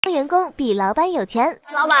当员工比老板有钱。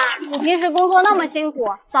老板，你平时工作那么辛苦，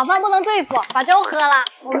早饭不能对付，把粥喝了，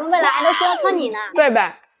我们未来还都希望靠你呢。贝贝，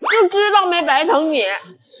就知道没白疼你。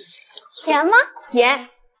甜吗？甜，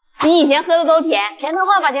比以前喝的都甜。甜的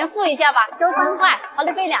话把钱付一下吧，粥3块，好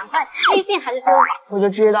利费2块，微信还是支付宝。我就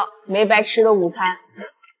知道没白吃的午餐。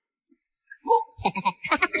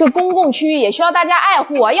这公共区域也需要大家爱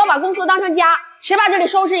护啊，要把公司当成家。谁把这里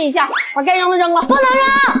收拾一下，把该扔的扔了。不能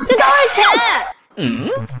扔，这都是钱。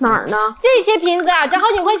哪儿呢？这些瓶子啊，值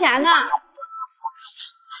好几块钱呢。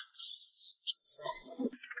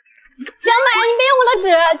想买你别用我的纸，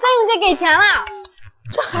再用就给钱了。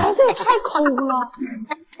这孩子也太抠了。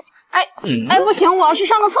哎，不行，我要去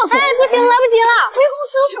上个厕所。哎，不行，来不及了。回公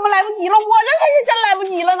司有什么来不及了？我这才是真来不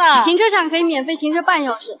及了呢。停车场可以免费停车半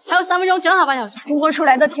小时，还有3分钟，正好半小时。多出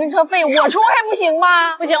来的停车费我出还不行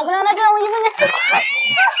吗？不行，我不能在这儿，我1分钟。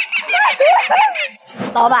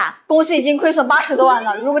老板，公司已经亏损80多万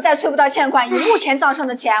了，如果再催不到欠款，以目前账上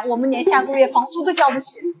的钱，我们连下个月房租都交不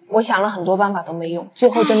起。我想了很多办法都没用，最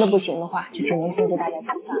后真的不行的话，就只能通知大家解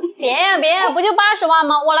散。别呀，不就80万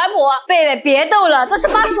吗？我来补。贝贝，别逗了，这是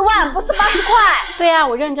80万，不是80块。对呀，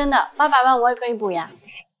我认真的，800万我也可以补呀。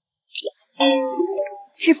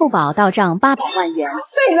支付宝到账800万元。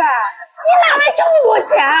贝贝，你哪来这么多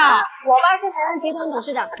钱啊？我爸是财政集团董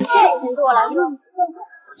事长，这点钱对我来说，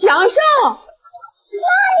强盛，那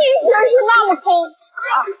你真是那么抠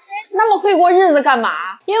啊，那么会过日子干嘛？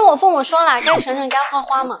因为我父母说了，该省省该花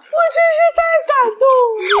花嘛。我真是太感动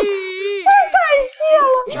了，太感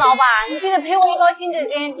谢了。老板，你记得赔我1包新纸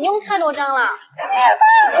巾，你用太多张了。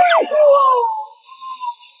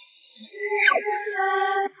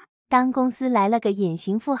当公司来了个隐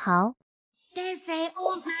形富豪。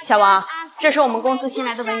小王，这是我们公司新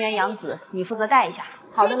来的文员杨子，你负责带一下。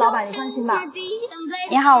好的，老板，你放心吧。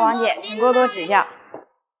你好，王姐，请多多指教。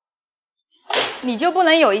你就不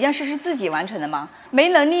能有一件事是自己完成的吗？没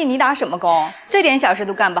能力你打什么工？这点小事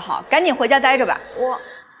都干不好，赶紧回家待着吧。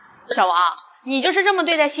小王，你就是这么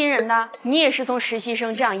对待新人的？你也是从实习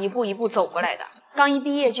生这样一步一步走过来的，刚一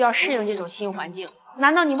毕业就要适应这种新环境，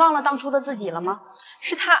难道你忘了当初的自己了吗？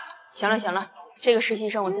是他。行了，这个实习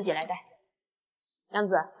生我自己来带。杨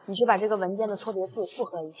子，你去把这个文件的错别字复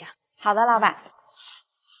核一下。好的，老板。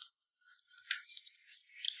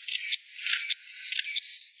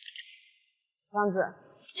杨子，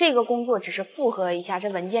这个工作只是复核一下这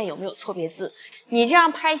文件有没有错别字，你这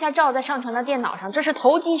样拍一下照再上传到电脑上，这是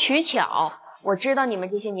投机取巧。我知道你们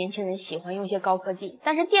这些年轻人喜欢用些高科技，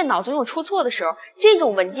但是电脑总有出错的时候，这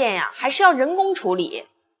种文件呀还是要人工处理。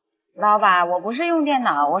老板，我不是用电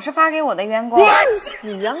脑，我是发给我的员工。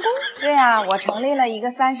你员工？对啊，我成立了一个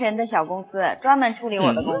30人的小公司，专门处理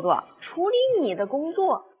我的工作。处理你的工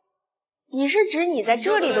作？你是指你在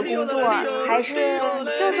这里的工作，还是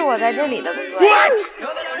就是我在这里的工作？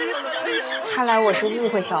看来我是误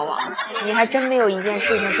会小王，你还真没有一件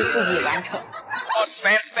事情是自己完成。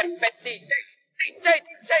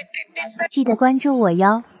记得关注我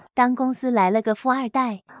哟。当公司来了个富二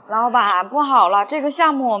代。老板，不好了，这个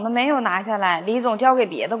项目我们没有拿下来，李总交给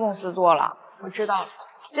别的公司做了。我知道了，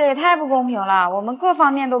这也太不公平了，我们各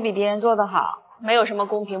方面都比别人做得好。没有什么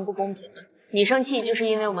公平不公平的，你生气就是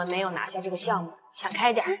因为我们没有拿下这个项目，想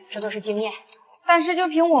开点，这都是经验。但是就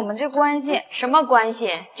凭我们这关系，什么关系？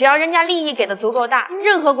只要人家利益给的足够大，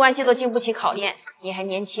任何关系都经不起考验。你还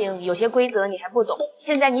年轻，有些规则你还不懂，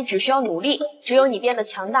现在你只需要努力，只有你变得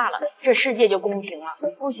强大了，这世界就公平了。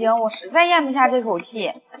不行，我实在咽不下这口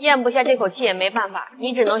气。咽不下这口气也没办法，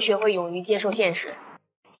你只能学会勇于接受现实。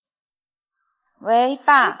喂，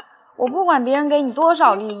爸，我不管别人给你多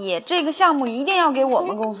少利益，这个项目一定要给我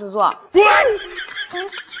们公司做。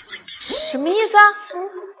什么意思啊？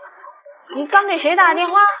你刚给谁打的电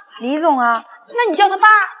话？李总啊。那你叫他爸？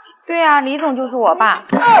对啊，李总就是我爸。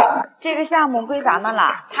这个项目归咱们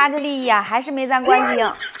了，他这利益啊还是没咱关心。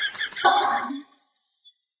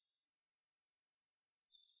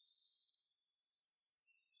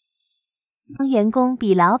当员工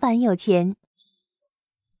比老板有钱。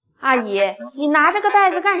阿姨，你拿这个袋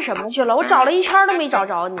子干什么去了？我找了一圈都没找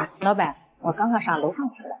着你。老板，我刚刚上楼上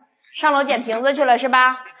去了。上楼捡瓶子去了是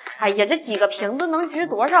吧？哎呀，这几个瓶子能值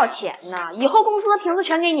多少钱呢？以后公司的瓶子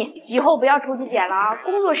全给你，以后不要出去捡了啊！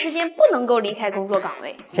工作时间不能够离开工作岗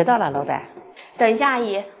位。知道了，老板。等一下，阿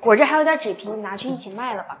姨，我这还有点纸皮，你拿去一起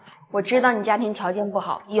卖了吧。我知道你家庭条件不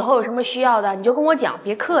好，以后有什么需要的你就跟我讲，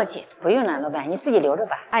别客气。不用了，老板，你自己留着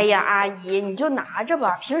吧。哎呀，阿姨，你就拿着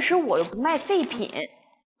吧，平时我又不卖废品。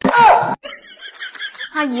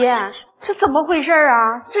阿姨，这怎么回事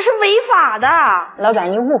啊？这是违法的。老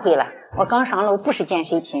板，你误会了，我刚上楼不是捡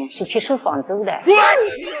废品，是去收房租的。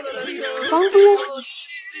房租？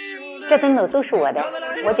这栋楼都是我的。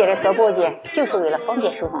我姐的折拨姐就是为了方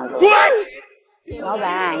便收房租。老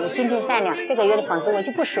板，你心地善良，这个月的房租我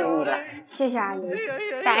就不收你了。谢谢阿姨。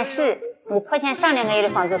但是你拖欠上2个月的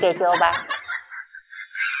房租该交吧？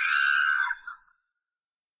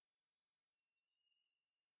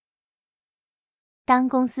当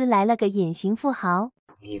公司来了个隐形富豪，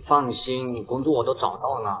你放心，工作我都找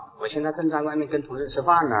到了，我现在正在外面跟同事吃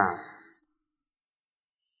饭呢。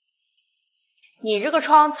你这个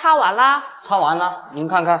窗擦完了？擦完了，您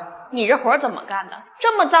看看。你这活怎么干的？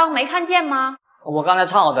这么脏没看见吗？我刚才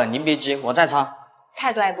擦好的，您别急，我再擦。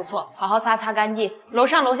态度还不错，好好擦，擦干净。楼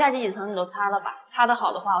上楼下这几层你都擦了吧？擦得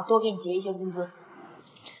好的话，我多给你结一些工资。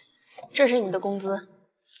这是你的工资。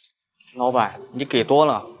老板，你给多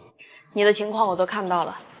了。你的情况我都看到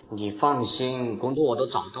了。你放心，工作我都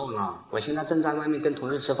找到了，我现在正在外面跟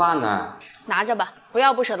同事吃饭呢。拿着吧，不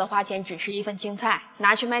要不舍得花钱，只吃一份青菜，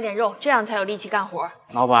拿去买点肉，这样才有力气干活。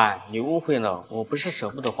老板，你误会了，我不是舍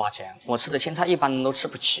不得花钱，我吃的青菜一般人都吃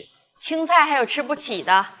不起。青菜还有吃不起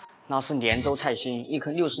的？那是连州菜心，一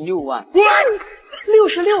颗66万。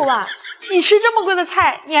66万？你吃这么贵的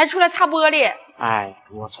菜，你还出来擦玻璃？哎，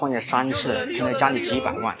我创业3次，骗了家里几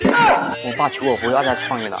百万。我爸求我不要再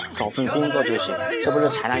创业了，找份工作就行。这不是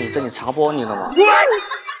才来你这里擦玻璃了吗？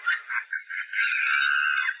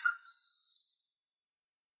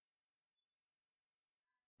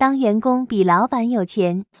当员工比老板有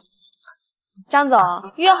钱。张总，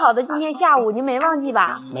约好的今天下午您没忘记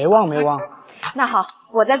吧？没忘。那好，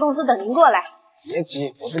我在公司等您过来。别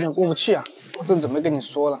急，我这边过不去啊。我正准备跟你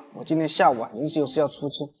说了，我今天下午临时有事要出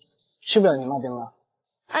去，去不了你那边了。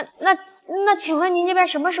那请问您这边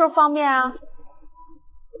什么时候方便啊？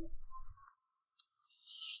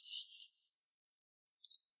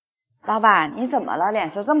老板，你怎么了？脸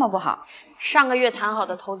色这么不好？上个月谈好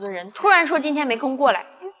的投资人突然说今天没空过来，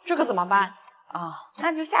这可怎么办？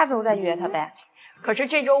那就下周再约他呗。可是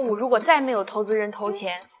这周5如果再没有投资人投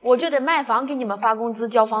钱，我就得卖房给你们发工资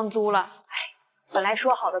交房租了。本来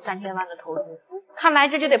说好的3000万的投资，看来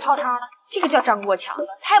这就得泡汤了。这个叫张国强的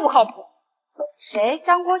太不靠谱。谁？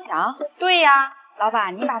张国强？对呀。老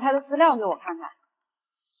板，你把他的资料给我看看。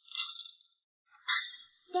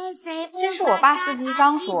这是我爸司机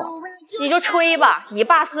张叔。你就吹吧，你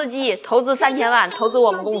爸司机投资3000万，投资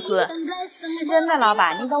我们公司。是真的，老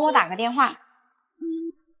板，你等我打个电话。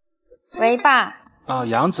喂，爸。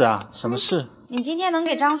杨子啊，什么事？你今天能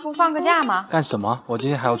给张叔放个假吗？干什么？我今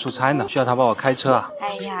天还要出差呢，需要他帮我开车啊。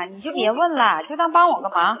哎呀，你就别问了，就当帮我个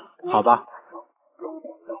忙。好吧。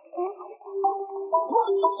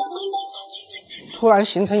突然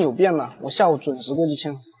行程有变了，我下午准时过去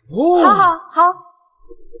签。好。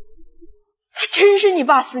他真是你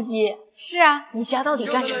爸司机？是啊。你家到底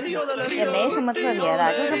干什么？也没什么特别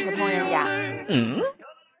的，就是普通人家。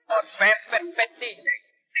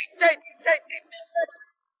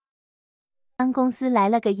当公司来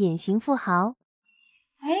了个隐形富豪。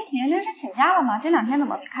年玲是请假了吗？这2天怎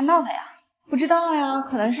么没看到他呀？不知道呀，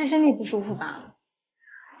可能是身体不舒服吧。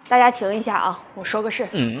大家停一下啊，我说个事。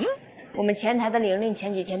我们前台的玲玲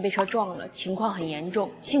前几天被车撞了，情况很严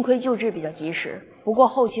重，幸亏救治比较及时，不过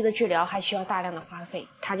后期的治疗还需要大量的花费。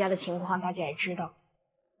她家的情况大家也知道。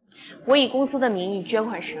我以公司的名义捐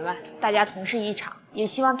款10万，大家同事一场，也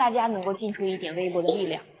希望大家能够尽出一点微薄的力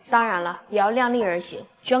量。当然了，也要量力而行，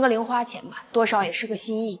捐个零花钱吧，多少也是个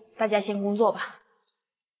心意。大家先工作吧。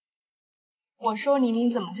我说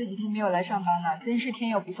你怎么这几天没有来上班呢？真是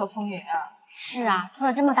天有不测风云啊！是啊，出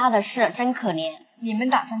了这么大的事，真可怜。你们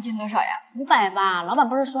打算捐多少呀？500吧，老板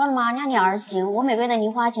不是说了吗？量力而行，我每个月的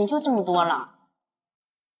零花钱就这么多了。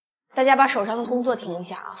大家把手上的工作停一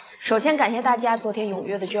下啊！首先感谢大家昨天踊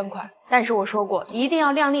跃的捐款，但是我说过，一定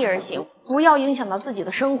要量力而行，不要影响到自己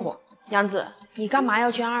的生活。杨子，你干嘛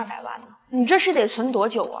要捐200万呢？你这是得存多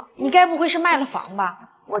久啊？你该不会是卖了房吧？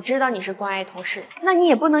我知道你是关爱同事，那你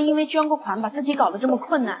也不能因为捐过款把自己搞得这么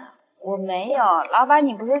困难。我没有，老板，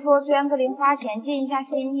你不是说捐个零花钱尽一下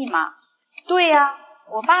心意吗？对呀，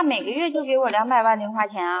我爸每个月就给我200万零花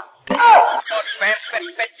钱啊。